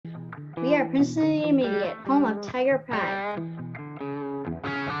We are Princeton Intermediate, home of Tiger Pride,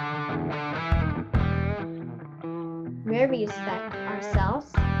 where we respect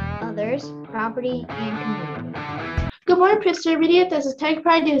ourselves, others, property, and community. Good morning, Princeton Intermediate. This is Tiger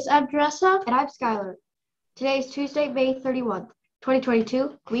Pride News. I'm Teresa. And I'm Skylar. Today is Tuesday, May 31,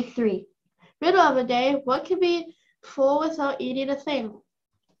 2022, week 3. Middle of the day, what can be full without eating a thing?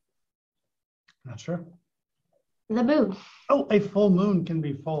 Not sure. The moon. Oh, a full moon can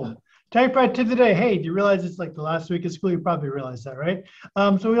be full. Tiger Pride tip of the day. Hey, do you realize it's like the last week of school? You probably realize that, right?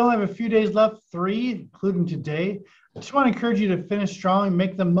 So we only have a few days left, 3, including today. I just want to encourage you to finish strong and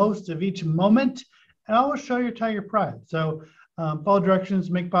make the most of each moment, and always show your Tiger Pride. So follow directions,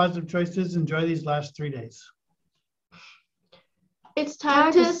 make positive choices, enjoy these last 3 days. It's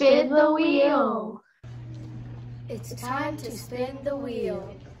time to spin the wheel. It's time to spin the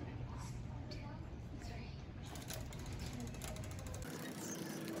wheel.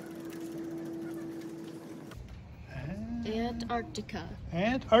 Antarctica.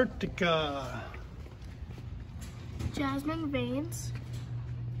 Antarctica. Jasmine Vanes,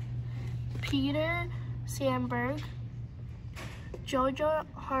 Peter Sandberg, Jojo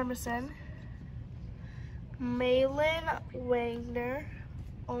Harmison, Malin Wagner,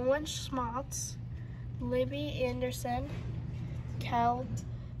 Owen Schmaltz, Libby Anderson,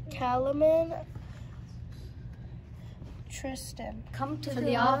 Calaman Tristan. Come to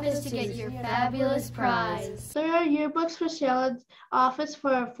the office to get your fabulous prize. There are yearbooks for sale in office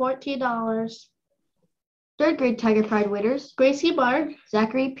for $14. Third grade Tiger Pride winners: Gracie Mark,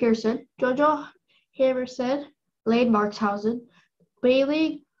 Zachary Pearson, Jojo Hamerson, Lane Markshausen,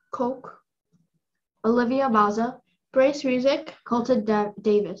 Bailey Koch, Olivia Maza, Bryce Rezick, Colton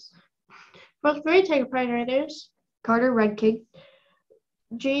Davis, fourth grade Tiger Pride winners: Carter Redking,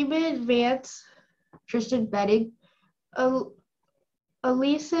 Jamin Vance, Tristan Benning,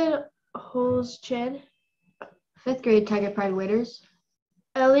 Elisa Holzchin, fifth grade Tiger Pride winners: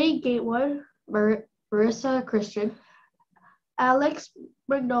 Ellie Gatewood, Marissa Christian, Alex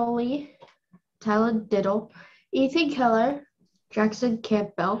Magnoli, Talon Diddle, Ethan Keller, Jackson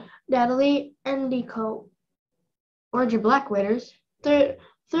Campbell, Natalie Endicott. Orange and Black winners: Third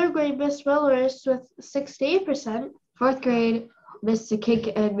grade Miss Millers with 68%. fourth grade Miss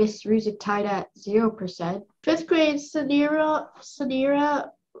Sakink and Miss Ruzick tied at 0%. Fifth grade Sanira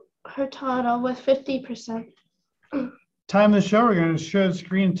Hurtado with 50%. Time of the show, we're going to share the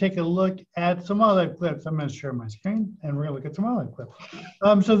screen and take a look at some wildlife clips. I'm going to share my screen and we're going to look at some wildlife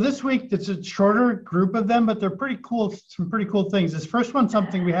clips. So this week, it's a shorter group of them, but they're pretty cool, some pretty cool things. This first one's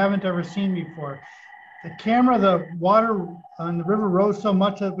something we haven't ever seen before. The water on the river rose so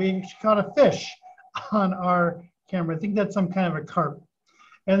much that we actually caught a fish on our camera. I think that's some kind of a carp.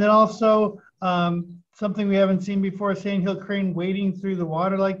 And then also something we haven't seen before, sandhill crane wading through the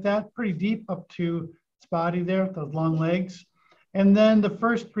water like that, pretty deep up to body there with those long legs. And then the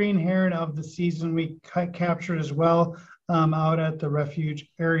first green heron of the season we captured as well out at the refuge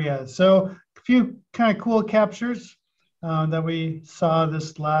area. So a few kind of cool captures that we saw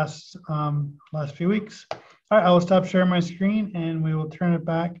this last few weeks. All right, I will stop sharing my screen and we will turn it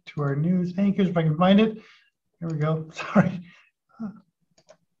back to our news anchors if I can find it. Here we go. Sorry.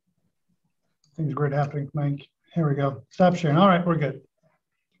 Things weird happening, Mike. Here we go. Stop sharing. All right, we're good.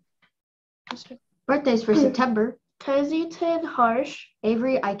 Birthdays for September: Kensington Harsh,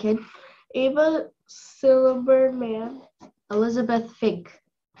 Avery Eichen, Ava Silverman. Elizabeth Fink.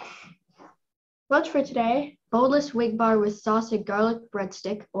 Lunch for today: Boneless wing bar with sauce and garlic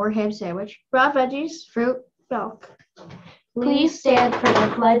breadstick or ham sandwich, raw veggies, fruit, milk. Please stand for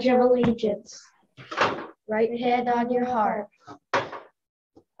the Pledge of Allegiance. Right hand on your heart.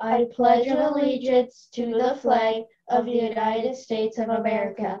 I pledge allegiance to the flag of the United States of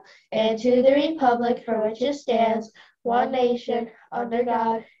America and to the republic for which it stands, one nation, under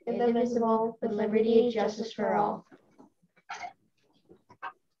God, indivisible, with liberty and justice for all.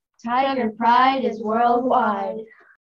 Tiger Pride is worldwide.